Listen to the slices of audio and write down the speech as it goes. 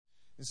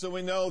So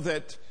we know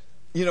that,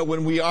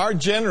 when we are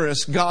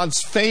generous,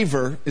 God's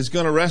favor is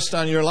going to rest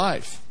on your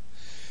life.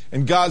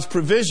 And God's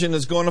provision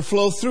is going to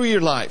flow through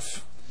your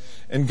life.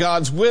 And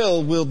God's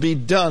will be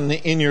done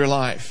in your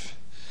life.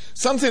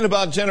 Something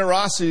about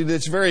generosity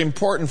that's very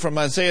important from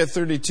Isaiah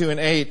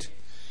 32:8.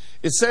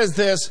 It says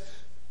this,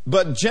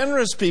 "But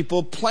generous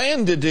people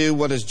plan to do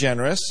what is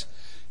generous,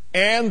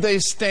 and they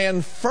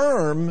stand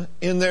firm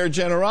in their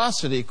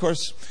generosity." Of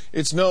course,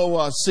 it's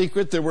no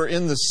secret that we're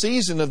in the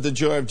season of the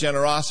joy of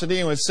generosity,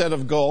 and we set a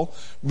goal.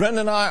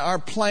 Brenda and I are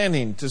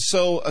planning to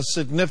sow a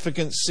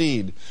significant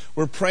seed.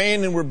 We're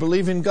praying and we're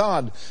believing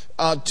God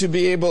to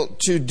be able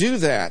to do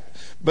that.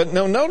 But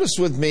now notice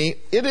with me,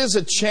 it is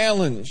a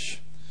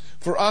challenge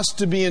for us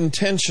to be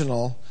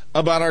intentional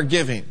about our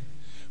giving.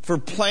 For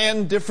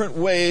plan different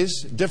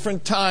ways,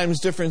 different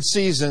times, different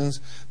seasons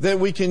that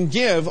we can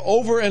give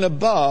over and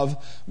above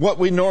what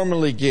we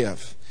normally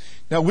give.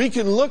 Now we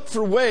can look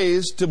for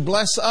ways to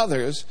bless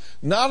others,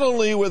 not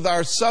only with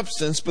our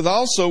substance, but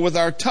also with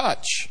our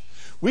touch.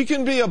 We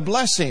can be a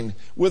blessing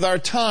with our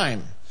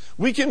time.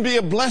 We can be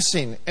a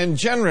blessing and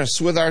generous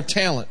with our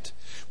talent.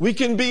 We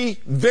can be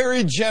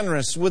very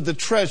generous with the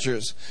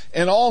treasures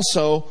and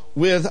also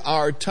with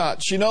our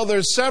touch.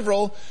 There's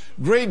several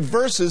great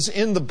verses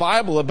in the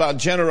Bible about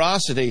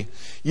generosity.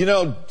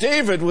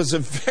 David was a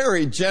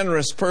very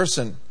generous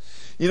person.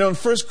 In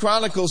 1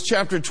 Chronicles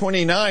chapter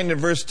 29 and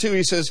verse 2,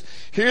 he says,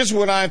 "Here's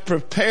what I've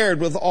prepared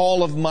with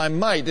all of my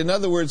might." In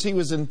other words, he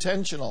was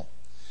intentional.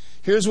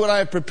 Here's what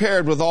I've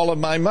prepared with all of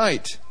my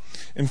might.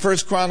 In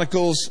 1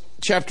 Chronicles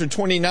chapter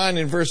 29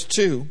 and verse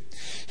 2,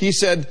 he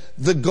said,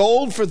 "The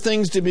gold for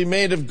things to be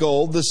made of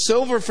gold, the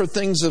silver for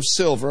things of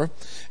silver,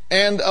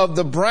 and of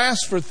the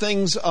brass for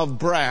things of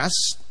brass."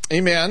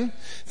 Amen.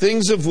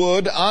 "Things of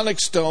wood,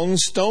 onyx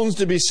stones, stones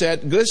to be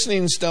set,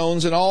 glistening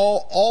stones, and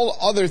all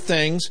other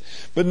things."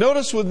 But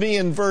notice with me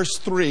in verse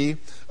 3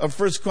 of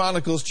 1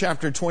 Chronicles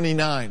chapter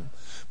 29.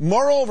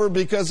 "Moreover,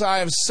 because I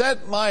have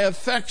set my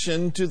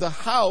affection to the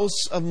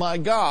house of my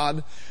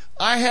God,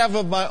 I have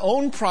of my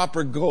own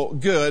proper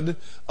good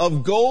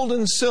of gold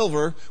and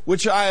silver,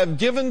 which I have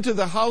given to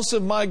the house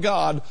of my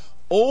God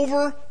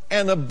over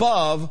and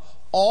above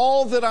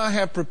all that I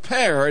have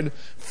prepared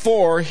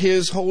for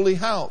His holy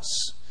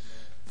house."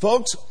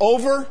 Folks,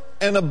 over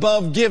and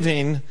above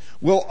giving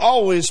will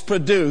always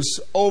produce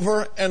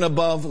over and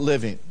above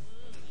living.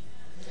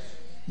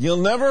 You'll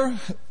never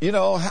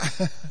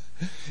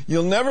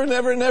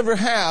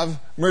have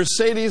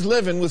Mercedes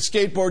living with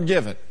skateboard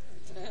giving.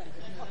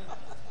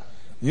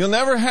 You'll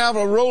never have a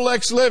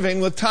Rolex living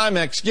with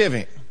Timex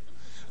giving.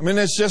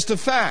 It's just a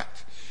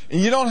fact.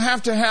 And you don't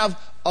have to have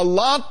a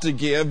lot to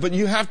give, but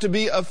you have to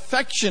be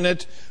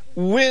affectionate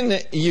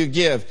when you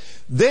give.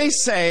 They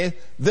say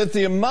that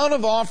the amount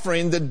of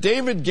offering that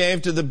David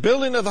gave to the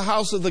building of the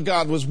house of the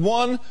God was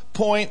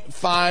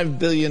 $1.5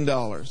 billion.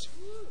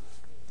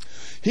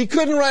 He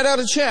couldn't write out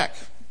a check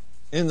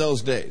in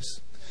those days.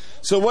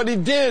 So what he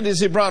did is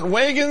he brought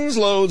wagons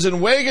loads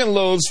and wagon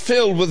loads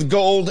filled with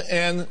gold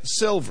and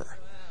silver.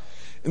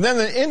 And then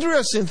the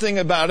interesting thing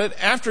about it,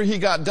 after he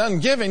got done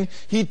giving,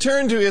 he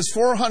turned to his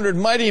 400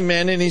 mighty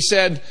men and he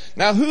said,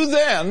 "Now who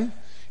then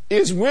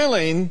is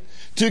willing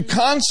to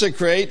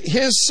consecrate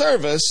his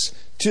service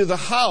to the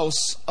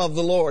house of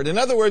the Lord?" In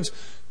other words,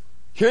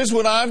 here's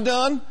what I've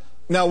done.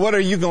 Now what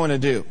are you going to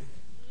do?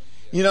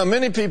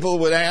 Many people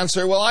would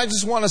answer, "Well, I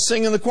just want to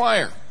sing in the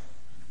choir."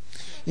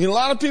 A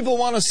lot of people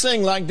want to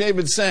sing like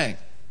David sang.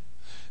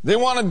 They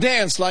want to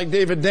dance like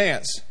David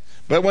danced.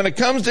 But when it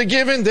comes to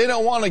giving, they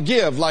don't want to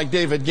give like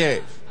David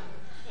gave.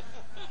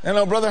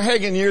 Brother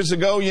Hagin years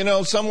ago,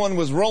 someone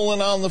was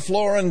rolling on the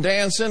floor and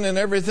dancing and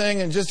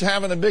everything and just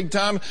having a big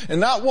time, and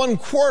not one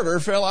quarter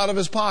fell out of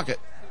his pocket.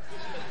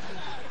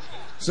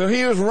 So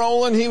he was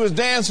rolling, he was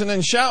dancing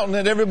and shouting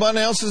at everybody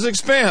else's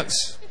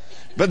expense.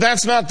 But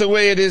that's not the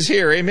way it is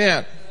here.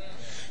 Amen.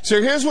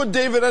 So here's what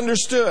David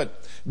understood.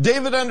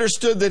 David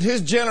understood that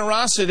his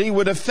generosity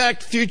would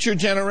affect future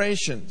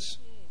generations.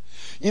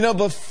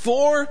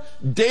 Before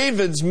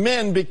David's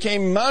men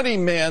became mighty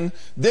men,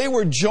 they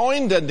were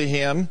joined unto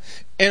him.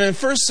 And in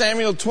 1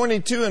 Samuel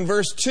 22 and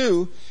verse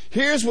 2,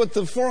 here's what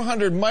the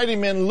 400 mighty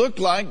men looked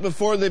like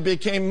before they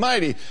became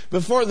mighty.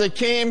 Before they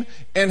came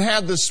and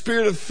had the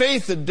spirit of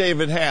faith that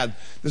David had.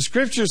 The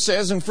scripture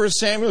says in 1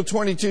 Samuel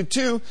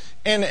 22:2,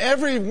 "And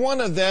every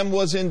one of them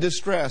was in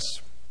distress.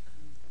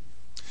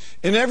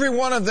 And every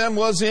one of them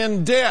was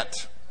in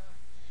debt.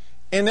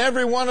 And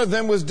every one of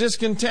them was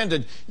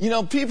discontented."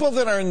 People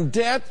that are in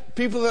debt,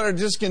 people that are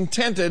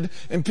discontented,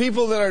 and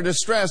people that are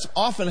distressed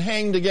often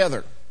hang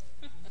together.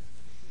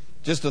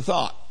 Just a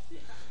thought.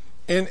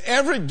 And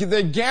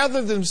they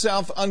gathered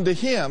themselves unto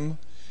him,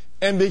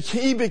 and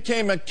he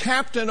became a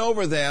captain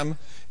over them,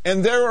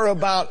 and there were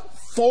about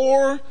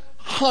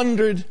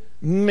 400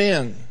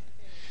 men.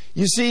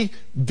 You see,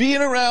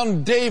 being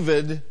around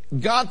David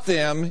got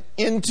them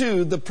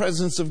into the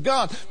presence of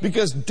God,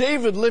 because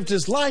David lived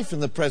his life in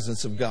the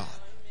presence of God.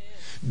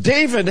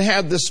 David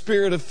had the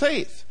spirit of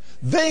faith.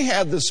 They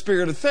had the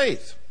spirit of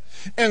faith.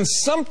 And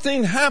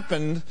something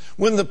happened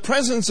when the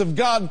presence of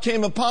God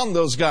came upon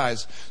those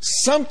guys.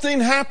 Something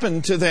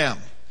happened to them.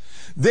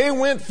 They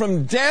went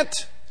from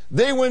debt,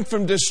 they went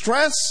from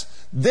distress,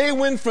 they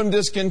went from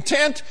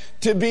discontent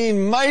to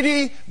being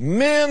mighty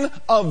men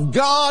of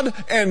God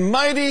and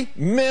mighty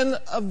men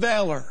of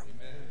valor.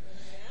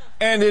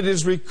 And it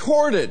is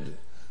recorded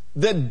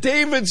that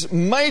David's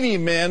mighty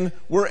men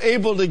were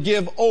able to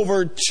give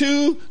over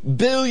 $2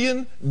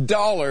 billion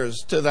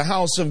to the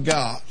house of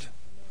God.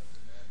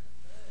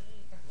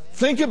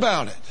 Think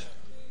about it.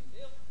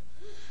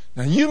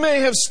 Now, you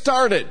may have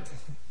started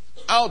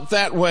out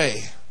that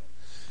way,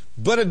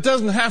 but it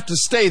doesn't have to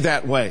stay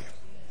that way.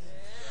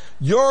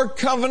 Your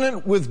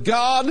covenant with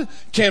God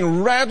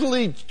can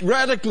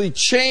radically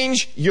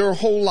change your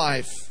whole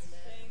life.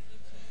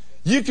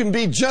 You can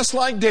be just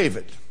like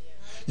David.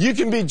 You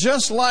can be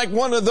just like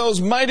one of those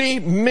mighty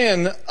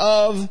men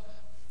of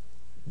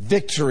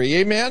victory.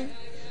 Amen?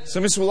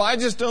 Somebody says, well, I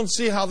just don't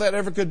see how that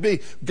ever could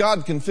be.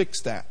 God can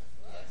fix that.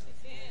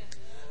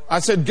 I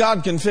said,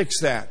 God can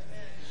fix that.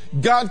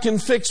 God can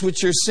fix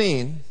what you're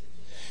seeing.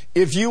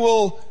 If you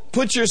will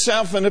put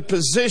yourself in a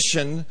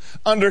position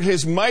under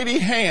His mighty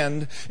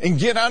hand and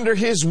get under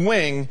His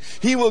wing,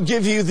 He will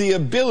give you the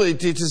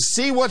ability to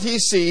see what He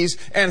sees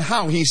and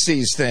how He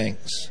sees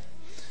things.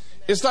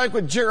 It's like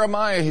what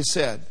Jeremiah he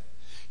said.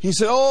 He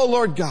said, oh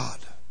Lord God,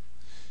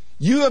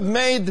 you have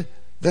made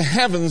the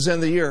heavens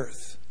and the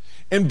earth,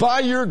 and by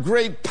your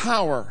great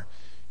power,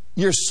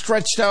 your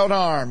stretched out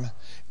arm,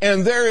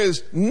 and there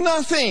is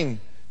nothing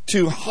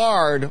too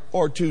hard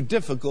or too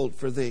difficult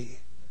for thee.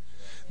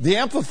 The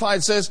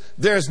Amplified says,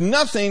 there's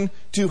nothing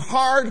too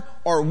hard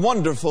or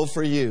wonderful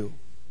for you.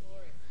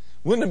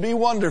 Wouldn't it be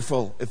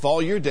wonderful if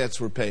all your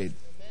debts were paid?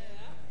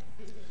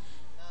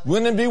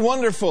 Wouldn't it be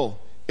wonderful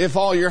if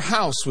all your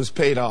house was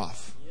paid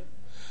off?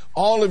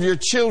 All of your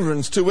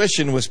children's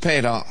tuition was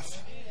paid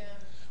off?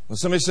 Well,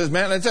 somebody says,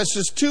 man, that's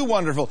just too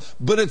wonderful.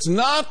 But it's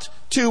not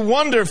too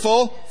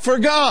wonderful for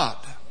God.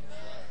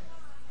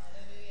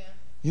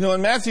 You know,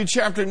 in Matthew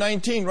chapter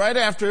 19, right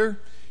after,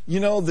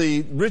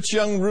 the rich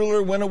young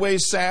ruler went away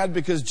sad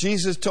because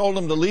Jesus told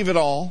him to leave it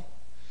all,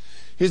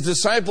 his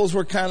disciples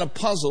were kind of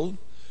puzzled,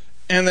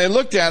 and they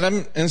looked at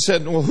him and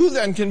said, well, who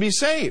then can be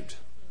saved?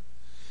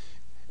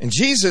 And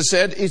Jesus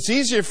said, it's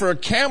easier for a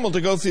camel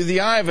to go through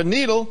the eye of a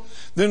needle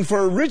than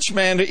for a rich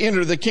man to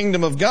enter the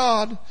kingdom of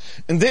God.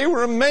 And they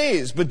were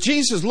amazed. But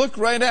Jesus looked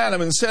right at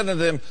him and said to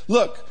them,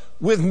 look,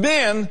 with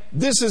men,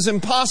 this is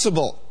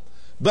impossible.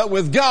 But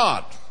with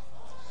God,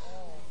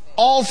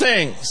 all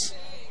things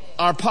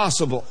are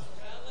possible.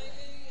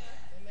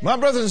 My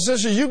brothers and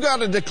sisters, you've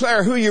got to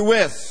declare who you're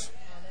with.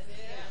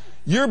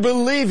 Your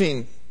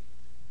believing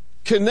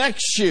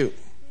connects you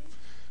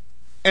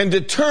and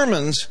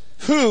determines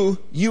who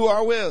you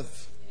are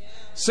with.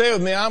 Say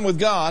with me, I'm with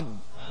God,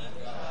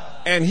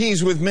 and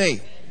He's with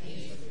me.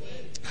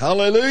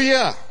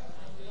 Hallelujah.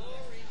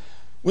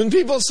 When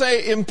people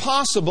say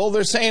impossible,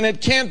 they're saying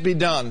it can't be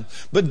done.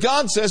 But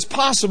God says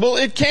possible,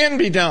 it can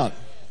be done.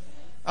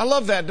 I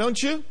love that,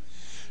 don't you?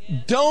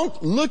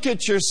 Don't look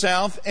at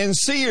yourself and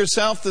see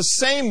yourself the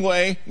same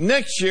way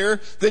next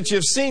year that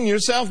you've seen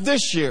yourself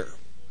this year.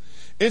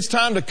 It's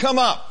time to come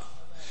up.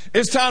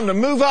 It's time to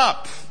move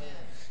up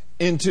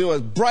into a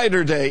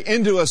brighter day,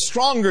 into a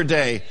stronger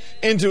day,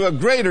 into a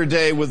greater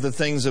day with the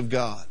things of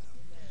God.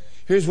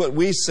 Here's what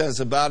Weiss says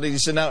about it. He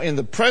said, now in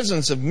the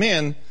presence of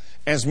men,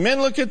 as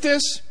men look at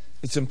this,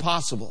 it's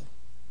impossible.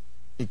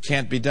 It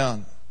can't be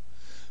done.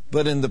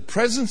 But in the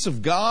presence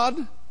of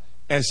God,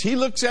 as He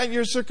looks at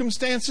your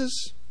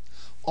circumstances,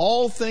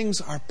 all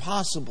things are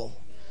possible.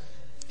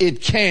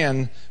 It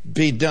can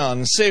be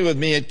done. Say with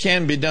me, it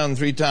can be done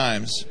 3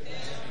 times.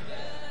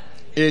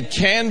 It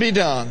can be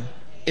done.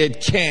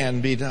 It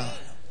can be done.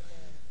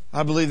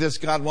 I believe this.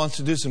 God wants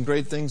to do some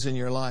great things in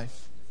your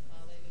life.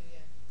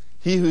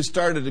 He who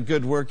started a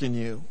good work in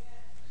you,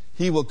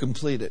 He will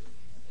complete it.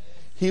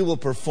 He will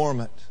perform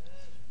it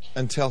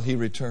until He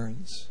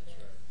returns.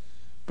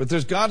 But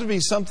there's got to be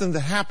something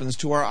that happens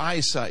to our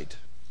eyesight.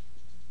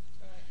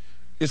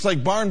 It's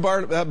like blind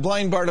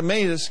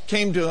Bartimaeus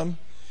came to Him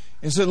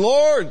and said,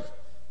 Lord,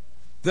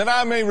 that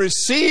I may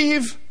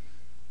receive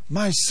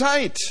my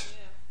sight.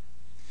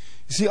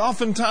 You see,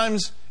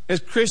 oftentimes as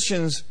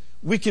Christians,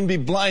 we can be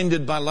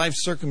blinded by life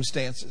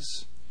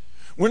circumstances.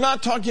 We're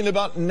not talking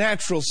about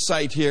natural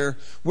sight here.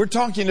 We're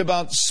talking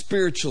about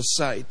spiritual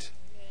sight.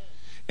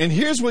 And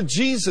here's what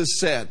Jesus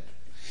said.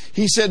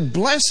 He said,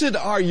 blessed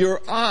are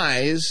your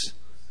eyes,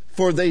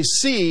 for they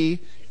see,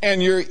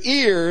 and your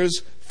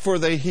ears, for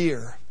they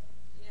hear.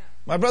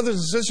 My brothers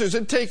and sisters,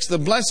 it takes the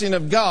blessing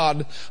of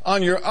God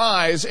on your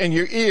eyes and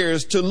your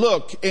ears to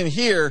look and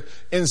hear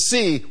and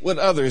see what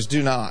others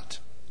do not.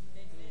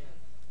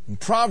 In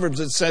Proverbs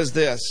it says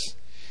this.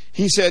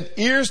 He said,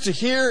 ears to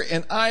hear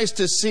and eyes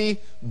to see,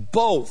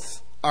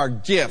 both are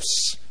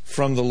gifts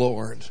from the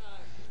Lord.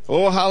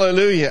 Oh,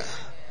 hallelujah.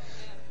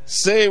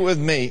 Say it with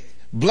me.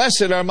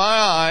 Blessed are my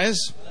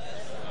eyes,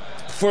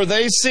 for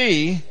they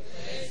see,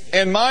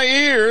 and my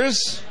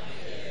ears,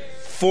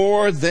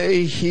 for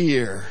they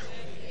hear.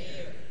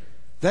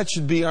 That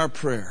should be our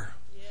prayer.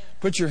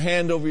 Put your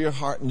hand over your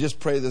heart and just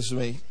pray this with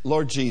me.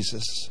 Lord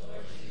Jesus,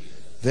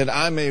 that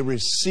I may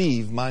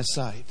receive my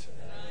sight,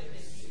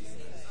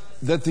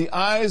 that the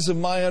eyes of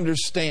my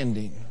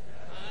understanding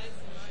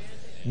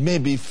may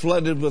be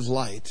flooded with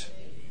light.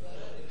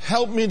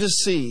 Help me to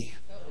see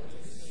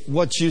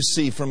what you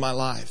see for my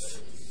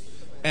life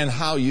and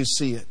how you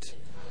see it.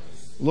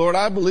 Lord,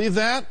 I believe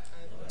that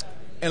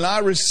and I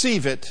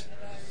receive it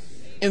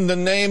in the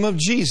name of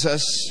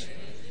Jesus.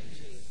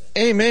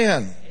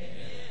 Amen.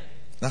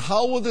 Now,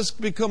 how will this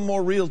become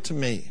more real to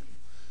me?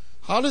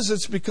 How does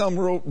this become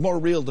more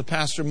real to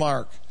Pastor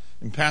Mark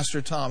and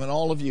Pastor Tom and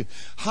all of you?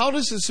 How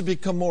does this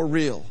become more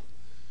real?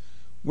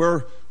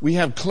 Where we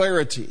have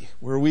clarity,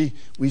 where we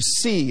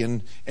see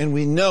and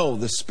we know,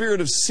 the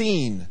spirit of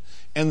seeing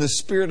and the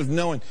spirit of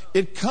knowing.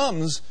 It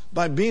comes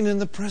by being in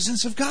the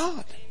presence of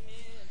God.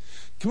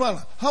 Come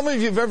on, how many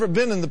of you have ever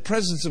been in the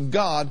presence of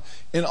God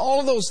and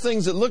all of those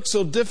things that look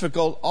so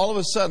difficult, all of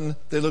a sudden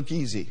they look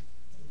easy?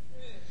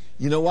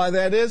 You know why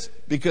that is?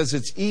 Because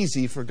it's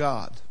easy for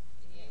God.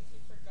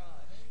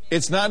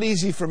 It's not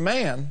easy for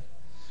man,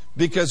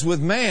 because with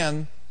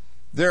man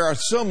there are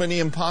so many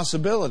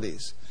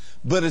impossibilities.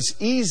 But it's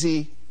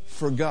easy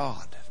for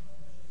God.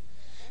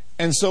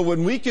 And so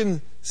when we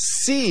can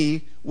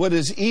see what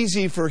is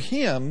easy for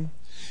Him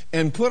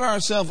and put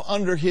ourselves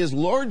under His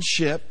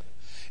lordship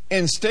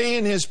and stay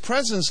in His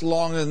presence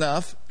long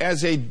enough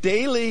as a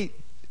daily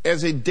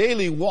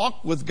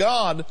walk with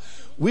God,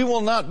 we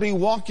will not be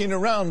walking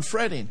around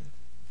fretting.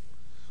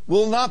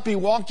 We'll not be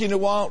walking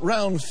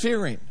around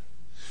fearing.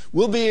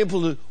 We'll be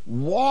able to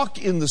walk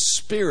in the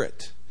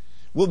Spirit.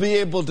 We'll be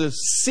able to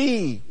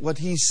see what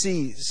He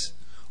sees.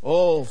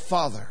 Oh,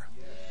 Father.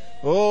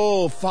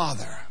 Oh,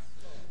 Father.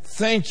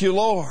 Thank you,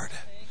 Lord.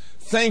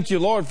 Thank you,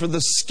 Lord, for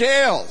the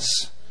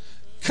scales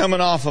coming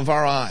off of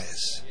our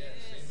eyes.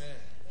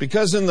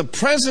 Because in the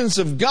presence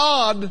of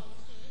God,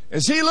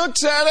 as He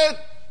looks at it,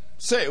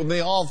 say with me,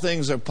 all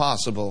things are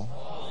possible.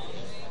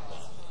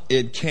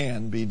 It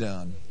can be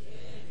done.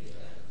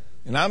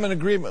 And I'm in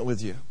agreement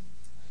with you.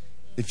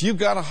 If you've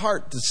got a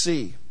heart to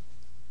see,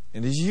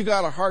 and if you've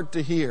got a heart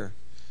to hear,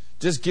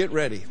 just get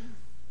ready.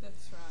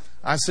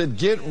 I said,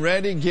 get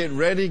ready, get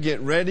ready,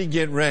 get ready,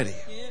 get ready.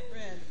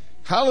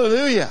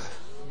 Hallelujah.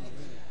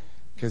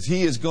 Because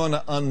He is going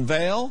to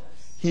unveil.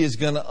 He is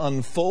going to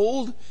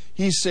unfold.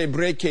 He's going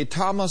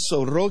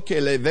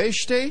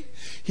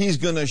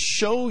to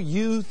show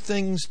you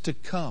things to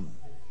come.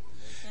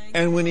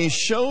 And when He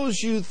shows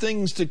you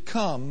things to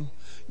come,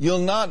 you'll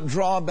not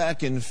draw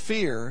back in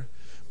fear,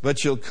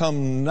 but you'll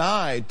come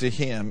nigh to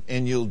Him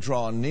and you'll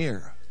draw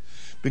near.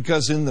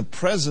 Because in the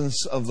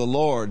presence of the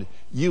Lord,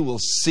 you will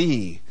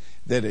see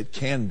that it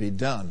can be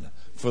done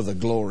for the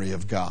glory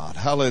of God.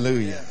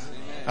 Hallelujah.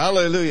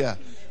 Hallelujah.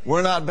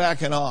 We're not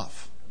backing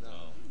off.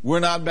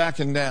 We're not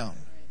backing down.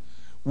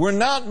 We're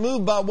not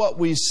moved by what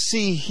we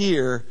see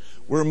here.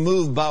 We're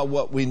moved by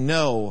what we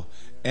know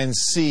and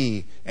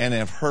see and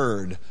have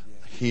heard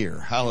here.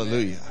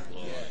 Hallelujah.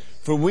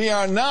 For we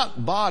are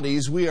not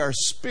bodies, we are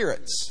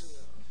spirits.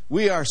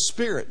 We are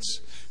spirits.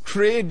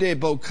 Created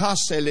in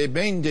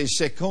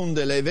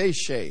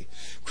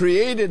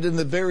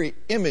the very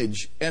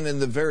image and in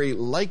the very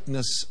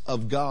likeness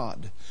of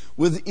God,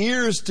 with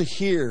ears to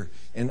hear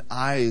and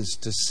eyes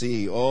to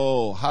see.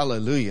 Oh,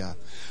 hallelujah.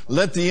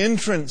 Let the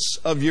entrance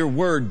of your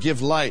word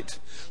give light.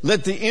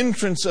 Let the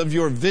entrance of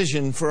your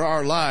vision for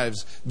our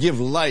lives give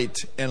light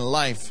and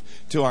life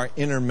to our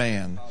inner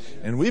man.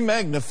 And we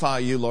magnify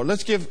you, Lord.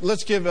 Let's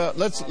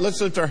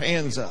lift our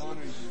hands up.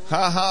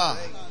 Ha ha.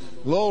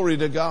 Glory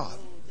to God.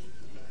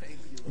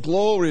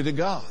 Glory to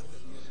God.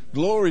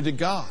 Glory to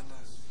God.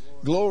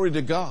 Glory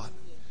to God.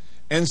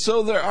 And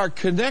so there are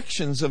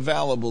connections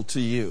available to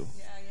you.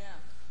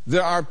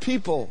 There are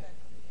people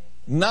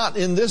not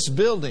in this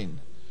building,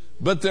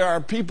 but there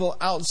are people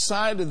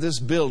outside of this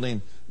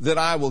building that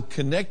I will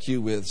connect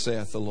you with,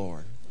 saith the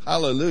Lord.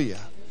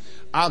 Hallelujah.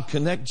 I'll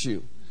connect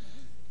you.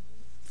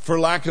 For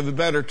lack of a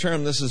better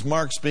term, this is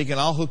Mark speaking,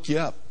 I'll hook you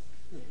up.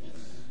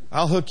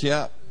 I'll hook you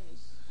up.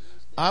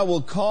 I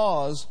will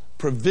cause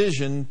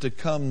provision to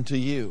come to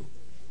you.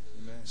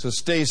 So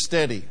stay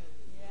steady.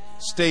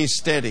 Stay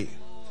steady.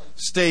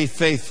 Stay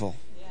faithful.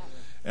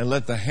 And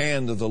let the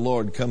hand of the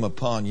Lord come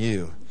upon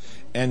you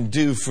and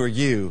do for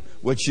you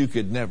what you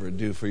could never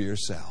do for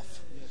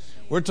yourself.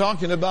 We're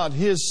talking about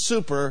His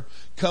super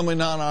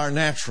coming on our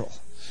natural.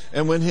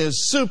 And when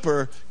His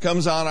super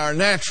comes on our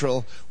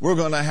natural, we're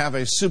going to have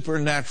a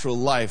supernatural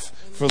life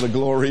for the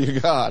glory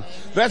of God.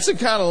 That's the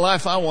kind of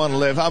life I want to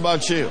live. How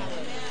about you?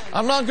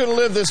 I'm not going to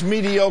live this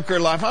mediocre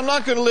life. I'm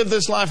not going to live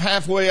this life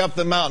halfway up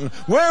the mountain.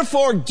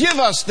 Wherefore, give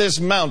us this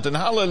mountain.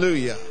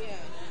 Hallelujah.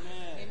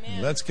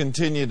 Let's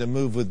continue to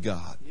move with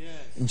God.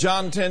 In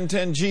John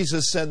 10:10,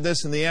 Jesus said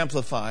this in the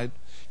Amplified.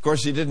 Of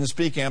course, He didn't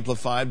speak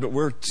Amplified, but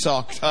we're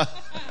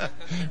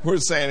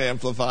saying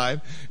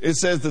Amplified. It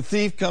says, the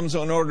thief comes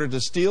in order to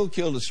steal,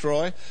 kill,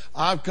 destroy.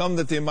 I've come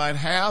that they might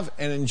have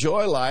and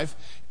enjoy life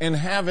and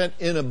have it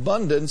in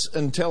abundance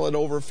until it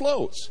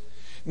overflows.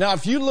 Now,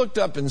 if you looked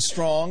up in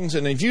Strong's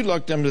and if you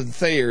looked up in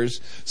Thayer's,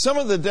 some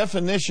of the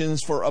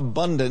definitions for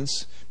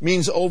abundance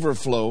means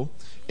overflow.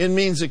 It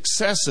means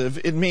excessive.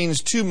 It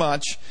means too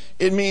much.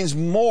 It means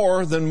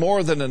more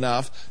than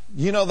enough.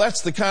 You know,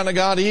 that's the kind of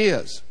God He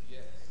is.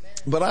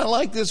 But I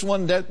like this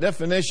one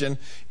definition.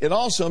 It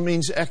also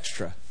means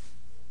extra.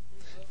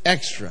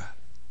 Extra.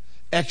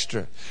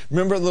 Extra.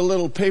 Remember the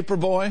little paper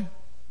boy?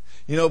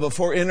 You know,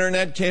 before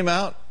internet came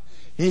out,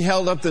 he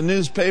held up the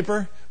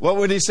newspaper. What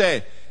would he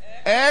say?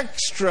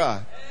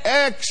 Extra.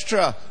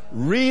 Extra.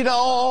 Read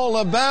all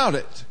about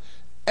it.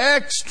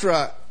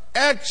 Extra.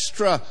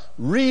 Extra.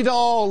 Read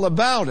all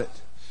about it.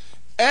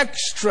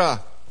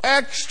 Extra.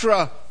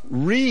 Extra.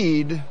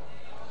 Read.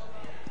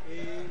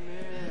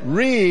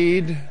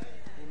 Read.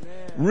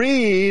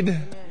 Read.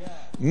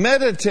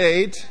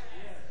 Meditate.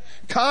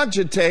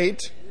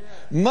 Cogitate.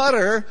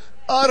 Mutter.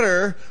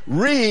 Utter.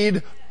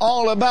 Read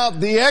all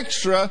about the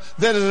extra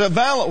that is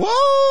available.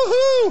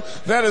 Woo-hoo!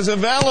 That is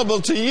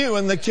available to you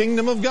in the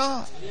kingdom of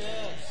God.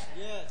 Yes,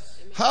 yes.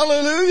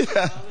 Hallelujah.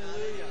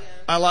 Hallelujah.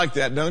 I like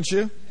that, don't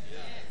you?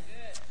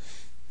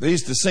 They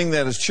used to sing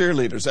that as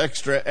cheerleaders.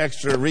 Extra,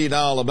 extra, read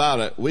all about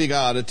it. We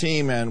got a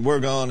team and we're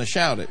going to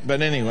shout it.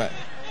 But anyway,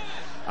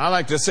 I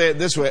like to say it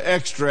this way.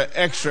 Extra,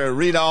 extra,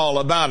 read all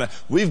about it.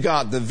 We've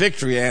got the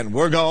victory and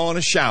we're going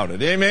to shout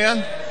it.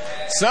 Amen?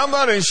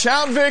 Somebody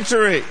shout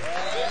victory.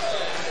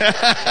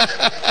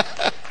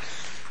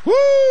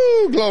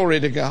 Woo! Glory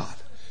to God.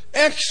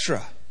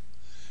 Extra.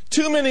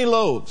 Too many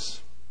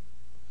loaves.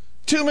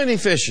 Too many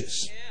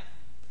fishes.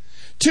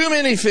 Too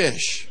many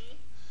fish.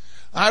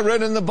 I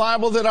read in the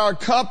Bible that our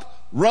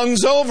cup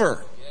runs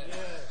over.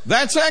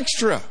 That's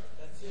extra.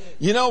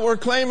 You know what we're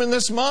claiming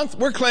this month?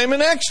 We're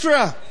claiming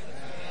extra.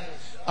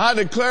 I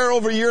declare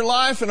over your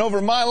life and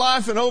over my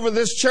life and over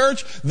this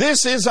church,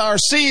 this is our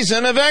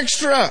season of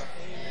extra.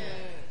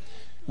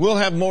 We'll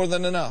have more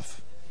than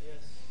enough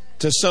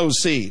to sow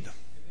seed.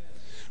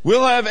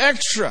 We'll have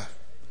extra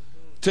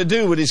to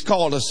do what He's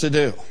called us to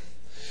do.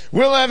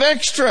 We'll have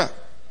extra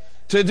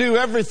to do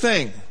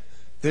everything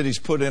that He's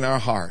put in our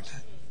heart.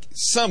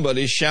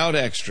 Somebody shout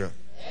extra.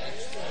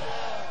 Extra.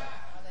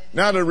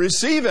 Now, to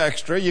receive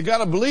extra, you got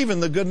to believe in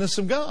the goodness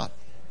of God.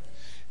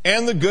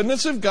 And the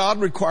goodness of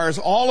God requires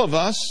all of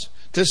us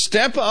to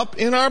step up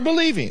in our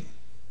believing.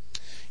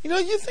 You know,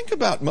 you think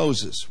about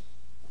Moses.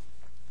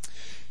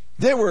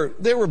 They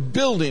were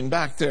building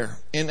back there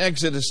in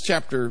Exodus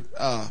chapter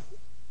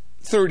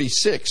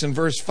 36 and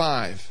verse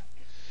 5.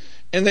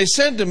 And they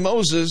said to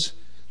Moses,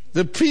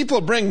 the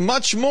people bring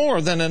much more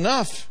than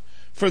enough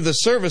for the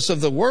service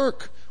of the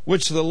work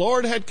which the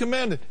Lord had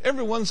commanded.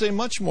 Everyone say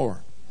much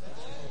more.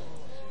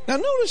 Now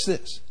notice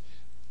this.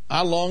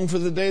 I long for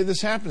the day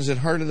this happens at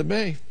Heart of the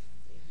Bay.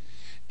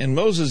 And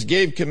Moses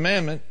gave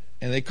commandment,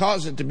 and they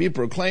caused it to be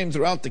proclaimed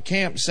throughout the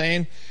camp,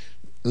 saying,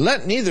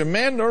 let neither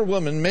man nor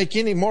woman make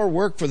any more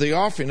work for the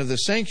offering of the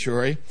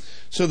sanctuary.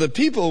 So the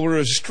people were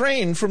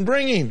restrained from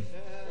bringing.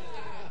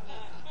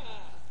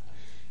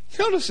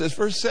 Notice this,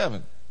 verse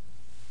 7.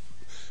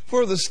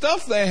 For the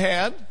stuff they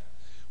had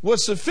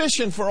was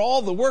sufficient for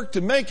all the work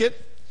to make it.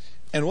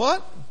 And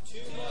what? Too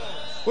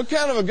much. What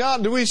kind of a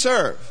God do we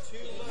serve? Too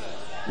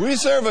much. We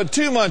serve a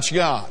too much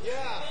God.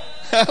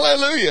 Yeah.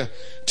 Hallelujah.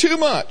 Too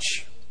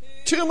much.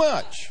 Too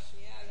much.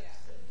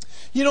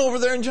 You know, over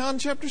there in John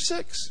chapter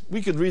 6,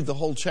 we could read the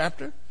whole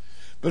chapter,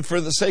 but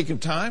for the sake of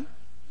time,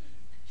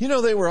 you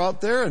know, they were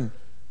out there and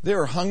they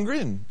were hungry,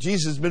 and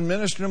Jesus had been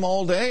ministering them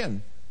all day,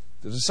 and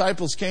the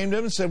disciples came to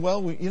him and said,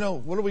 well,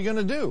 what are we going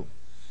to do?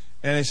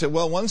 And he said,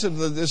 well, one said,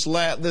 this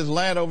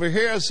lad over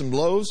here has some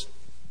loaves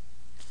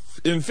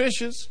and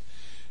fishes.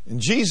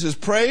 And Jesus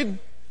prayed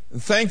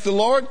and thanked the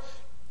Lord,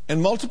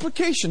 and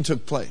multiplication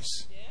took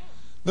place. Yeah.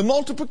 The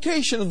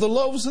multiplication of the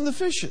loaves and the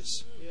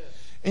fishes.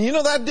 And you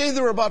know, that day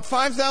there were about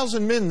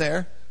 5,000 men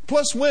there,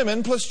 plus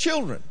women, plus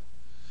children.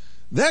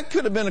 That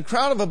could have been a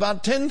crowd of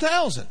about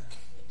 10,000.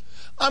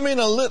 I mean,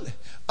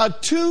 a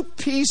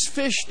two-piece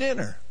fish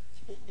dinner.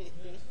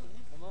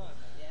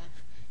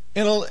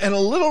 And a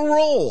little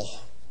roll.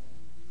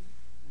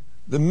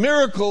 The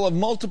miracle of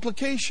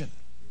multiplication.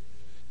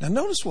 Now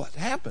notice what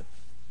happened.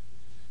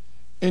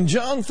 In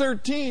John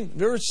 13,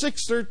 verse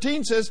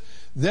 6:13 says,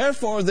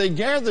 therefore they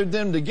gathered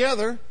them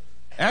together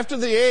after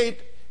they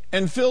ate,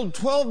 and filled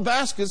 12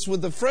 baskets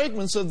with the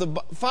fragments of the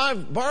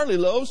 5 barley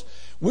loaves,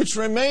 which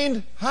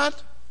remained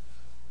hot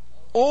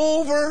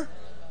over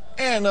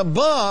and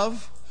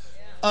above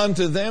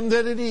unto them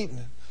that had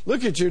eaten.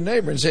 Look at your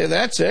neighbor and say,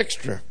 that's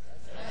extra.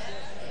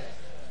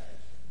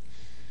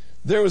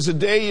 There was a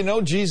day, you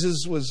know,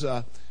 Jesus was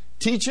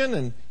teaching,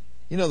 and,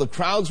 you know, the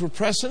crowds were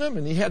pressing him,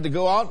 and he had to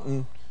go out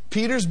in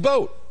Peter's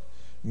boat.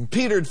 And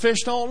Peter had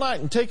fished all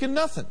night and taken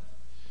nothing.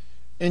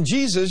 And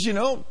Jesus, you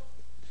know,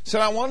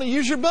 said, I want to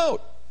use your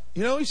boat.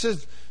 You know, he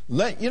says,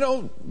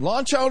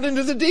 launch out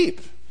into the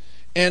deep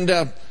and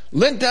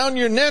let down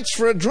your nets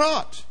for a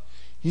draught.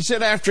 He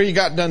said after he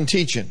got done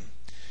teaching.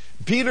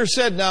 Peter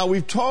said, now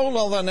we've toiled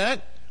all the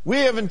net. We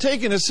haven't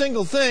taken a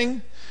single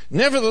thing.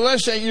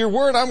 Nevertheless, at your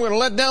word, I'm going to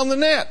let down the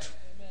net.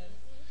 Amen.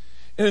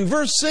 And in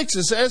verse 6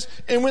 it says,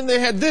 and when they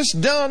had this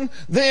done,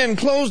 they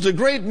enclosed a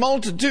great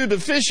multitude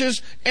of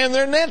fishes, and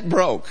their net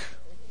broke.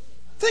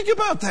 Think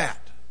about that.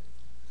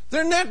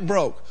 Their net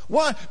broke.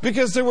 Why?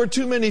 Because there were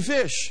too many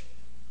fish.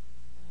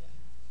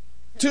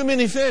 Too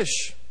many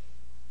fish.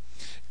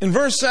 In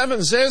verse 7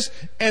 it says,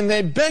 and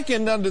they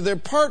beckoned unto their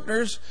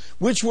partners,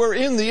 which were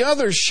in the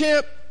other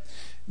ship,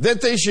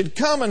 that they should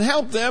come and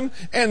help them.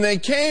 And they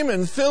came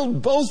and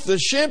filled both the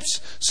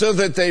ships, so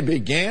that they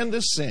began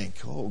to sink.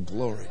 Oh,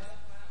 glory.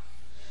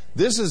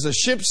 This is a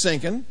ship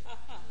sinking,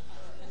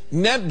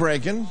 net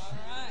breaking,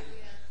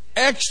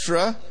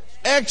 extra,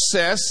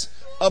 excess,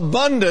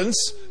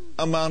 abundance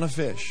amount of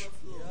fish.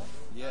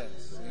 Yes.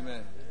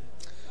 Amen.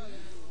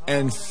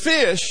 And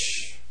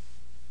fish,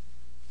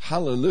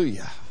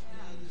 hallelujah,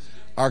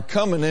 are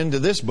coming into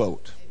this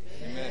boat.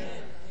 Amen.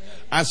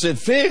 I said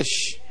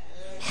fish,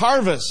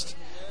 harvest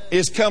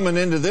is coming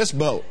into this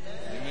boat.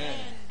 Amen.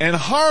 And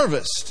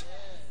harvest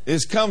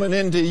is coming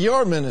into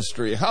your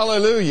ministry.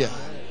 Hallelujah.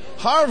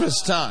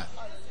 Harvest time.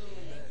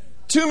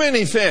 Too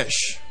many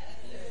fish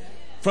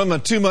from a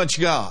too much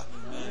God.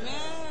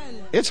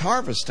 Amen. It's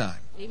harvest time.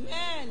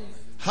 Amen.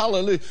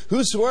 Hallelujah.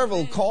 Whosoever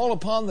will call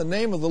upon the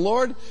name of the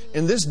Lord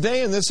in this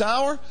day and this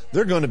hour,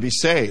 they're going to be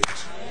saved.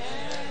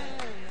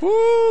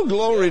 Woo,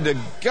 glory to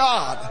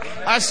God.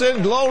 I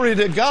said glory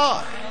to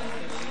God.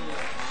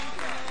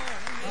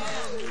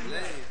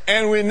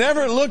 And we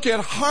never look at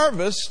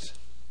harvest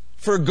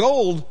for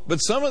gold, but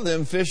some of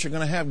them fish are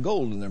going to have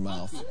gold in their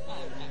mouth.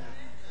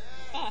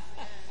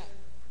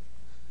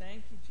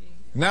 Thank you, Jesus.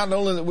 Not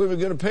only that we were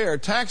going to pay our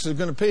taxes, we're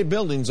going to pay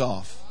buildings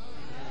off.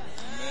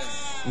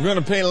 We're going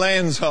to pay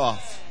lands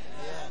off.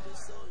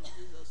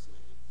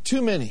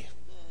 Too many.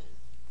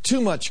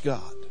 Too much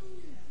God.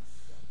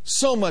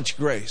 So much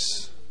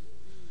grace.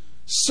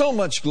 So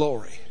much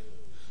glory.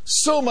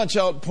 So much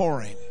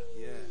outpouring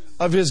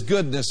of His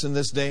goodness in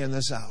this day and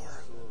this hour.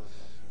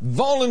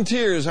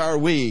 Volunteers are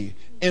we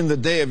in the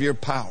day of your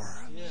power.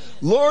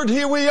 Lord,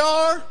 here we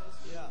are.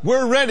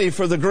 We're ready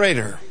for the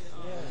greater.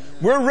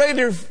 We're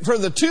ready for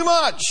the too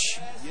much.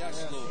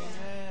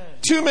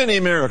 Too many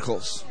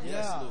miracles.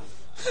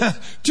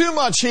 Too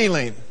much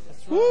healing.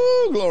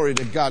 Woo, glory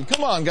to God.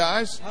 Come on,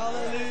 guys.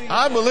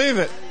 I believe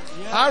it.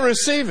 I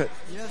receive it.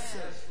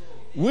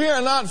 We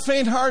are not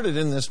faint-hearted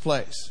in this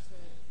place.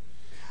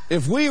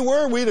 If we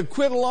were, we'd have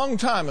quit a long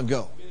time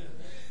ago.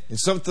 And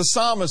so the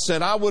psalmist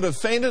said, I would have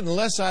fainted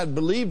unless I had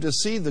believed to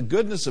see the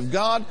goodness of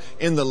God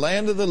in the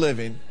land of the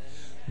living.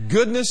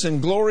 Goodness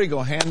and glory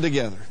go hand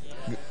together.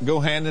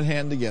 Go hand in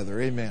hand together.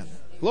 Amen.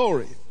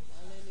 Glory.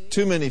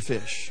 Too many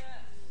fish.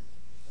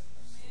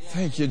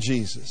 Thank you,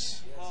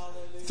 Jesus.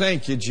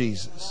 Thank you,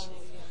 Jesus.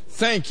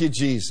 Thank you,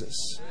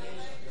 Jesus.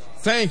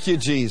 Thank you,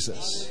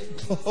 Jesus.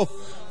 Oh,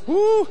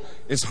 woo,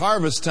 it's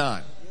harvest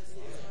time.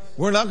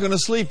 We're not going to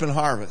sleep in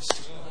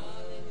harvest.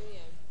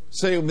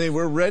 Say with me,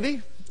 we're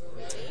ready,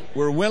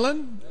 we're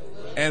willing,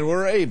 and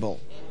we're able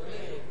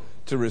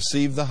to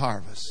receive the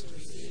harvest.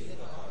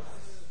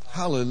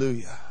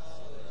 Hallelujah.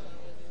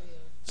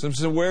 Some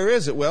say, where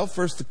is it? Well,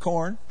 first the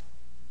corn,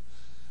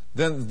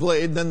 then the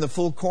blade, then the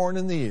full corn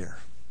in the ear.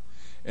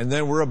 And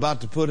then we're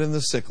about to put in the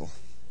sickle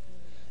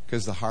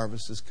because the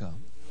harvest has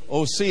come.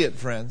 Oh, see it,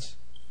 friends.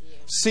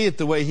 See it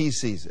the way He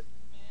sees it.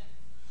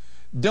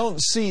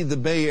 Don't see the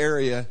Bay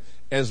Area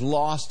as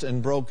lost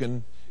and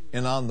broken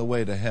and on the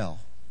way to hell.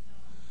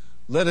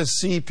 Let us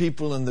see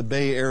people in the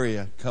Bay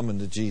Area coming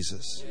to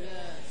Jesus.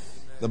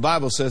 The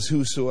Bible says,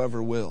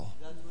 whosoever will.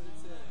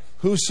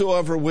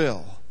 Whosoever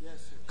will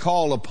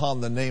call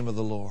upon the name of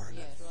the Lord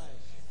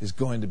is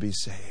going to be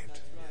saved.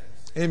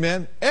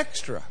 Amen.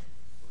 Extra.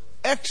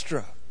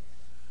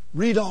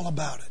 Read all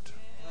about it.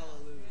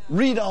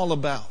 Read all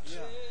about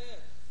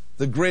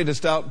the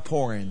greatest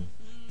outpouring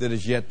that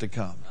is yet to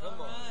come.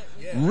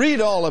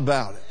 Read all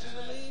about it.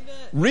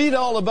 Read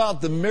all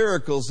about the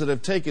miracles that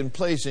have taken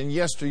place in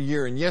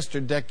yesteryear and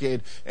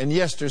yesterdecade and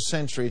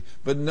yestercentury.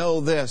 But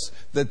know this,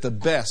 that the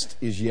best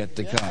is yet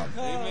to come.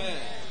 Amen.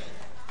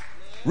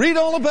 Read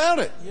all about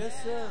it.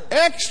 Yes, sir.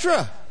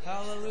 Extra.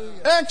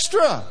 Hallelujah.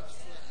 Extra.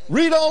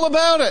 Read all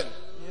about it.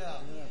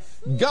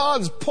 Yeah.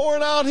 God's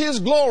pouring out His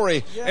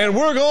glory, and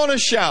we're going to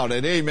shout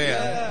it.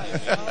 Amen.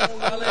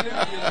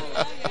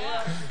 Hallelujah.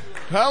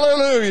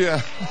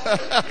 Hallelujah.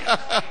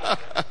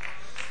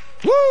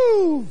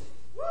 Woo!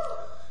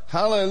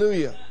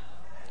 Hallelujah.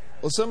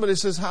 Well, somebody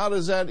says, how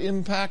does that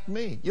impact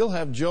me? You'll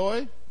have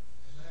joy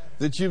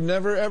that you've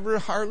never, ever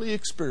hardly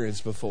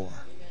experienced before.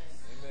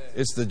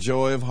 It's the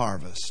joy of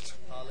harvest.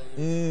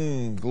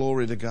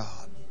 Glory to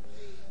God.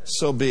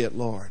 So be it,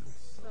 Lord.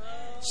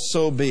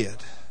 So be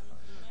it.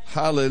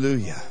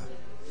 Hallelujah.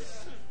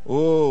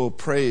 Oh,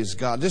 praise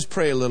God. Just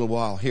pray a little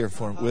while here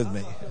with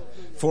me.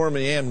 For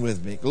me and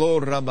with me.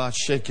 Glory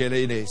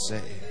Rabashekelede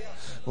say.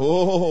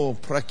 Oh,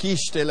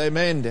 prakishte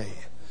lemende.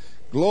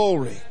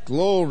 Glory,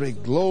 glory,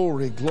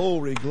 glory,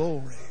 glory,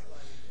 glory.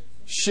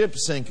 Ship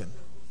sinking.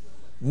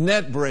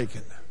 Net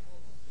breaking.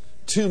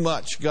 Too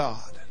much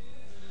God.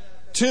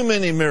 Too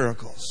many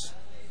miracles.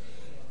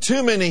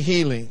 Too many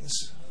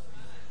healings.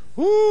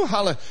 Woo,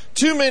 hallelujah.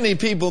 Too many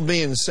people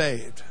being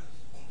saved.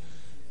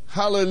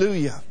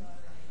 Hallelujah.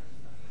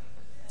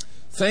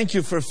 Thank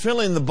you for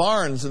filling the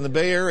barns in the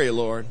Bay Area,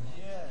 Lord.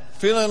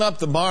 Filling up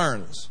the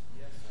barns.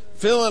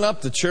 Filling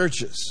up the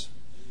churches.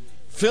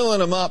 Filling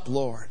them up,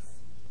 Lord.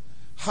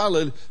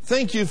 Hallelujah.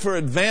 Thank you for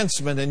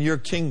advancement in your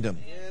kingdom.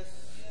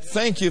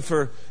 Thank you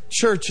for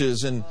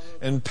churches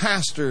and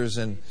pastors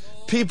and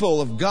people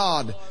of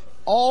God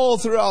all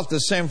throughout the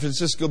San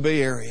Francisco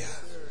Bay Area.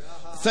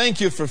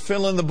 Thank you for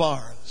filling the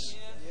barns.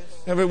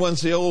 Everyone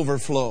say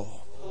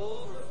overflow.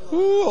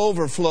 Ooh,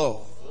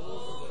 overflow.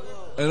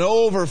 An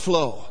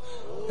overflow.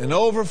 An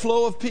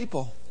overflow of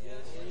people.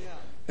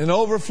 An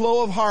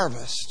overflow of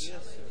harvest.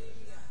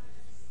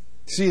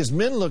 See, as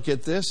men look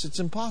at this, it's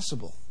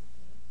impossible.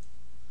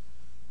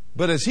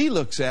 But as He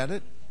looks at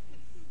it,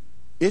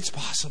 it's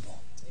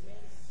possible.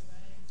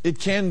 It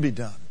can be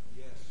done.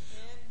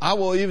 I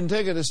will even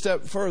take it a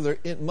step further.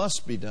 It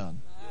must be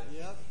done.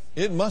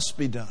 It must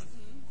be done.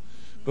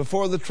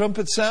 Before the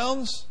trumpet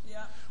sounds,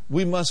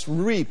 we must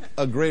reap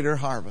a greater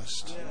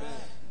harvest.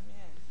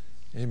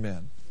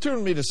 Amen. Turn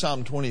with me to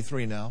Psalm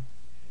 23 now.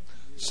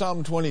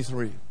 Psalm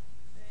 23.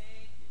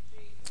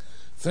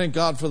 Thank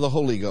God for the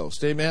Holy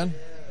Ghost. Amen.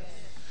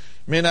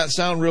 May not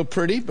sound real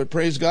pretty, but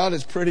praise God,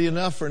 it's pretty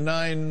enough for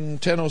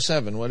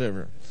 10:07,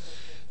 whatever.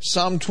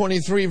 Psalm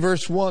 23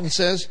 verse 1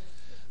 says,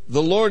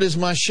 "The Lord is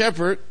my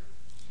shepherd.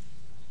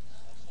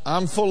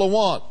 I'm full of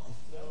want."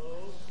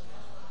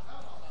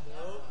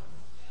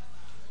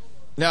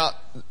 Now,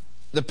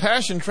 the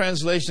Passion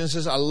Translation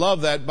says, I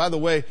love that. By the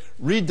way,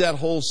 read that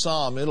whole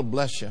psalm. It'll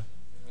bless you.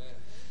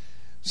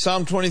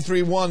 Psalm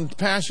 23:1,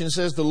 Passion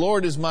says, "The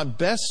Lord is my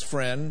best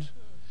friend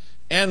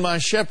and my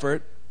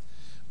shepherd.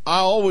 I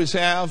always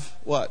have,"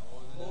 what?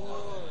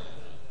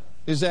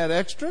 Is that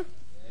extra?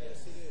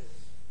 Yes, it is.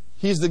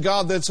 He's the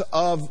God that's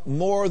of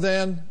more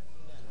than.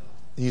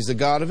 He's the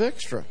God of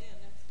extra.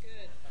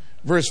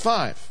 Verse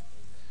 5.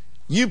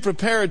 "You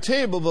prepare a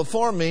table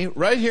before me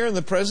right here in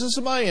the presence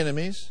of my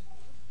enemies.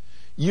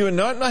 You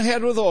anoint my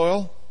head with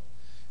oil,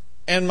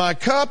 and my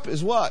cup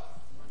is what?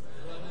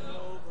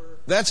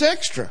 That's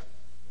extra.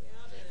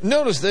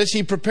 Notice this.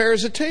 He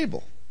prepares a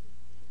table.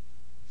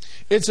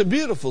 It's a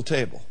beautiful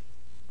table.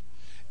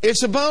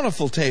 It's a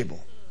bountiful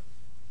table.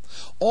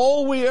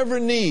 All we ever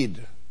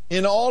need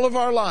in all of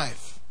our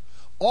life,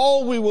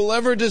 all we will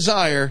ever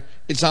desire,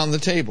 it's on the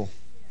table.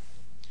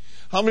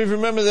 How many of you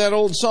remember that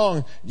old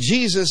song,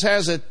 "Jesus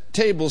has a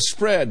table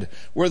spread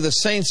where the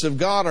saints of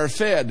God are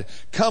fed.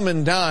 Come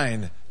and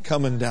dine,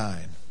 come and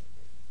dine."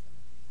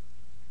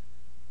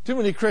 Too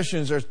many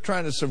Christians are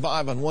trying to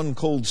survive on one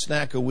cold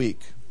snack a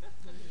week,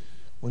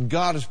 when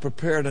God has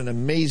prepared an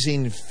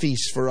amazing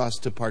feast for us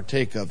to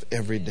partake of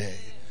every day.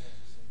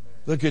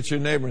 Look at your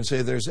neighbor and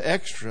say, "There's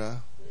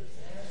extra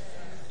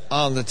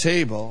on the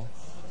table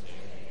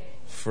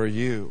for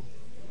you."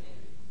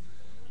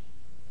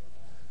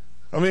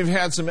 How many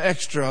have had some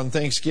extra on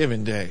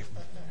Thanksgiving Day?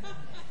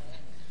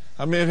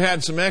 How many have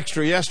had some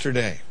extra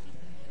yesterday?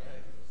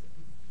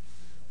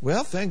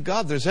 Well, thank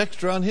God there's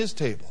extra on His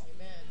table.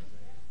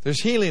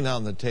 There's healing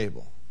on the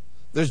table.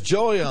 There's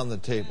joy on the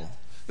table.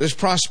 There's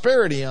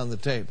prosperity on the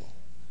table.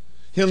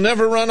 He'll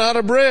never run out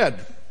of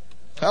bread.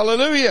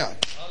 Hallelujah.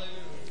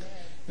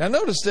 Now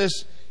notice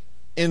this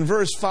in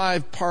verse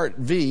 5,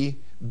 part B.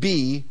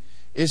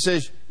 It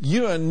says,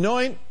 "You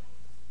anoint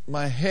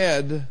my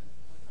head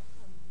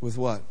with"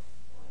 what?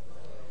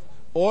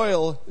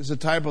 Oil is a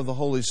type of the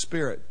Holy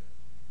Spirit.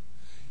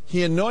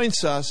 He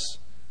anoints us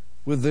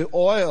with the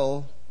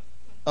oil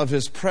of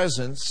His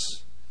presence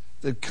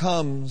that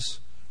comes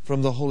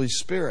from the Holy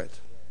Spirit.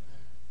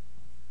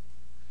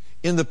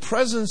 In the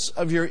presence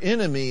of your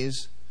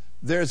enemies,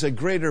 there's a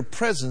greater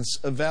presence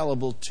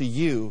available to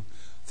you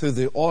through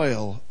the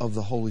oil of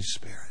the Holy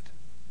Spirit.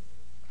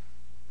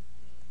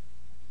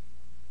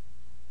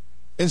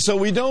 And so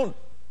we don't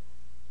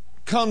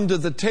come to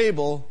the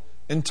table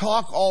and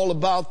talk all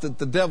about that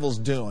the devil's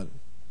doing.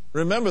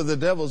 Remember, the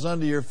devil's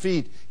under your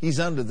feet. He's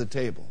under the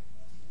table.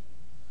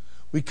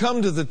 We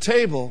come to the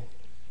table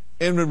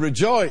and we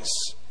rejoice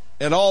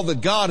at all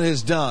that God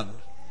has done,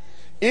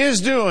 is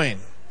doing,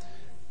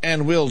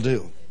 and will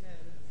do.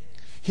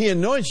 He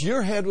anoints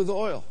your head with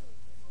oil.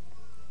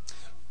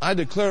 I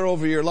declare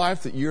over your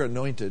life that you're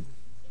anointed.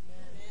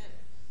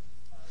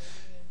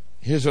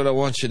 Here's what I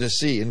want you to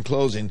see in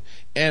closing.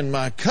 "And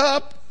my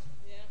cup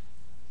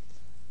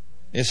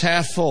is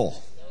half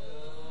full."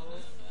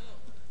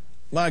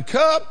 My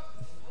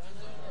cup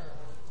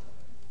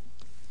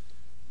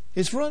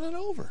is running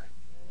over.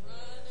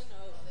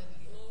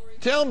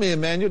 Tell me,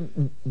 Emmanuel,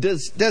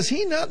 does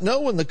he not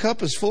know when the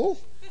cup is full?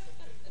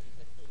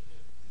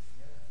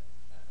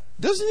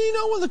 Doesn't he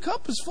know when the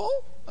cup is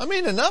full? I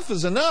mean, enough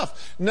is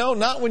enough. No,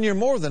 not when you're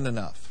more than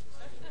enough.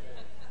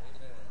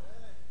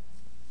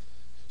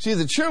 See,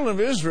 the children of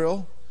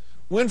Israel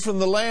went from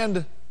the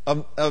land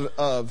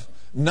of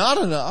not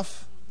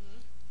enough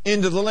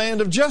into the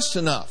land of just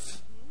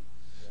enough.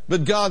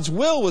 But God's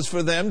will was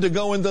for them to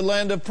go into the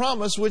land of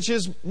promise, which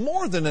is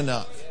more than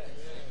enough.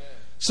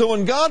 So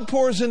when God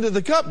pours into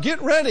the cup, get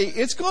ready.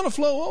 It's going to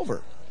flow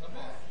over.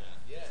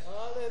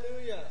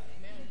 Hallelujah.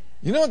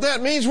 You know what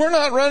that means? We're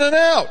not running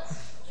out.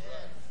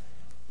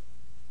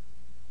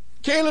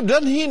 Caleb,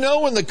 doesn't he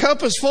know when the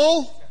cup is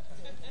full?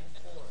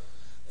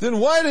 Then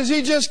why does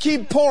he just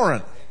keep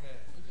pouring?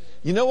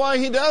 You know why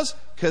he does?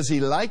 Because he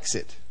likes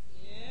it.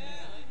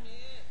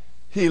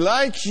 He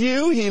likes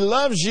you, he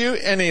loves you,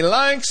 and he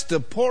likes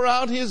to pour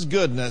out his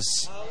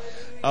goodness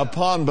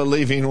upon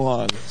believing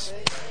ones.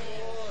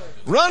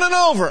 Running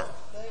over.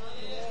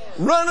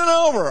 Running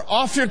over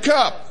off your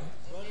cup.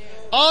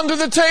 Onto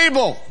the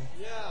table.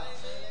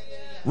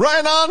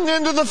 Right on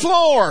into the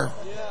floor.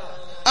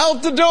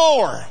 Out the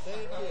door.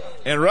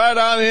 And right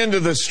on into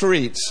the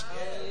streets.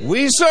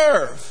 We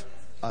serve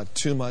a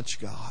too much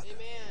God.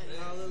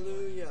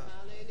 Hallelujah.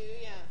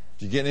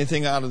 Did you get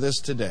anything out of this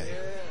today?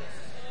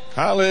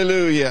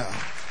 Hallelujah.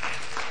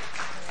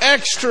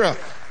 Extra.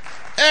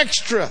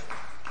 Extra.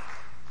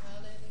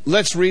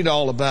 Let's read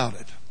all about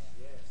it.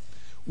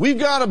 We've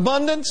got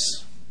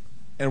abundance,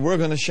 and we're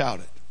going to shout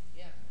it.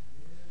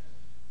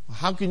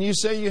 How can you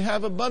say you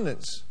have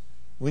abundance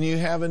when you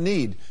have a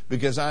need?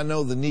 Because I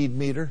know the need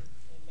meter.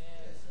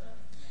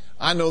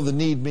 I know the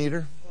need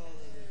meter.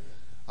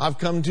 I've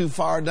come too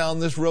far down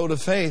this road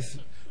of faith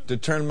to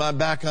turn my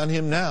back on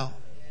Him now.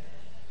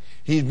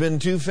 He's been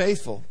too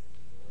faithful.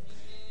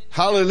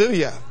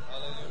 Hallelujah.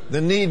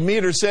 The need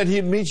meter said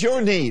He'd meet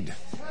your need.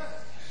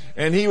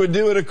 And He would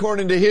do it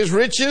according to His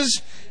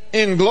riches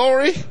in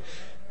glory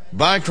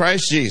by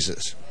Christ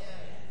Jesus.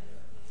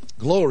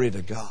 Glory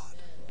to God.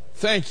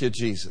 Thank you,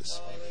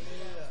 Jesus.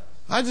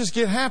 I just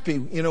get happy,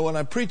 when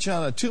I preach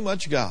on a too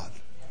much God.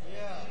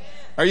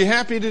 Are you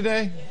happy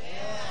today?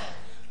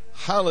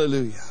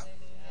 Hallelujah.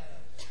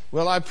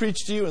 Well, I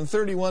preached to you in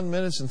 31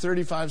 minutes and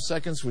 35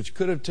 seconds, which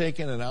could have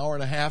taken an hour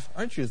and a half.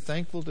 Aren't you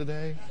thankful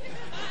today?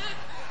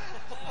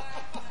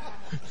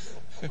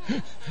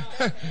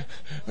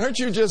 Aren't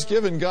you just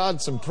giving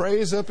God some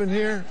praise up in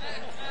here?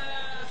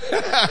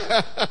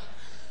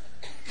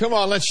 Come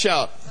on, let's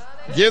shout.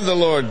 Give the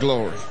Lord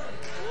glory.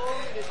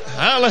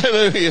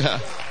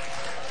 Hallelujah.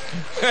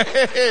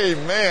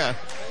 Amen.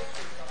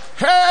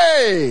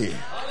 Hey!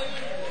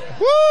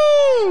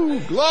 Woo!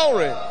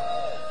 Glory.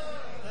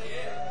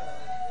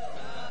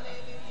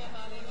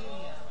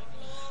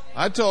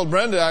 I told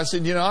Brenda, I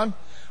said,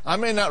 I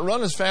may not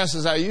run as fast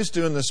as I used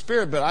to in the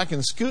Spirit, but I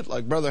can scoot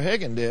like Brother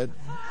Hagin did.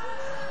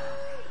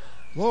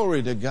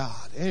 Glory to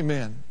God.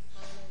 Amen.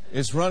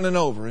 It's running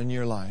over in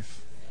your life.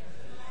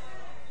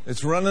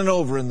 It's running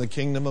over in the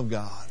kingdom of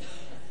God.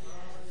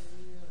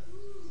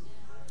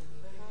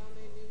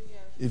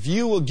 If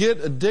you will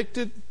get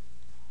addicted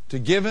to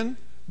giving,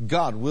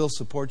 God will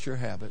support your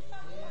habit.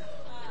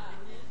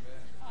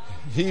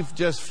 He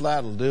just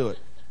flat will do it.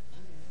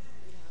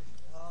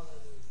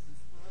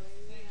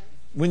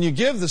 When you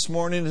give this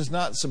morning, it's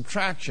not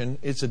subtraction,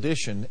 it's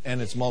addition,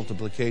 and it's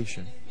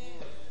multiplication.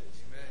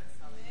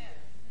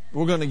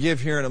 We're going to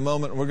give here in a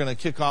moment. We're going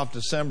to kick off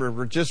December.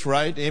 We're just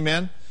right.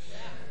 Amen.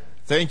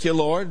 Thank you,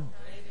 Lord.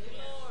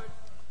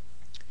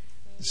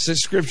 The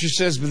Scripture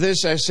says, "But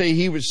this I say,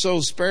 he which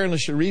sows sparingly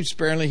shall reap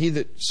sparingly. He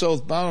that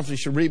soweth bountifully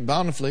shall reap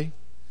bountifully.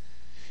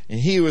 And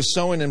he who is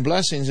sowing in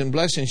blessings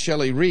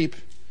shall he reap."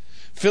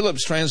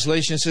 Philip's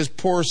translation says,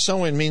 poor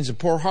sowing means a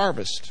poor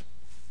harvest.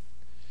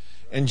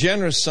 And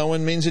generous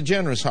sowing means a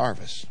generous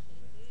harvest.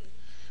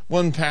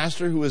 One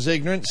pastor who was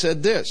ignorant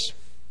said this,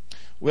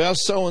 "Well,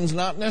 sowing's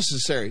not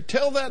necessary."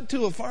 Tell that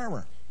to a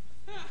farmer.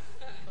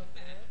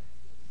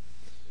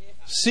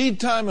 Seed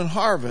time and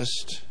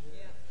harvest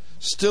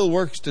still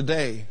works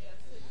today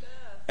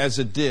as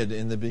it did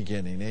in the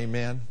beginning.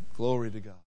 Amen. Glory to God.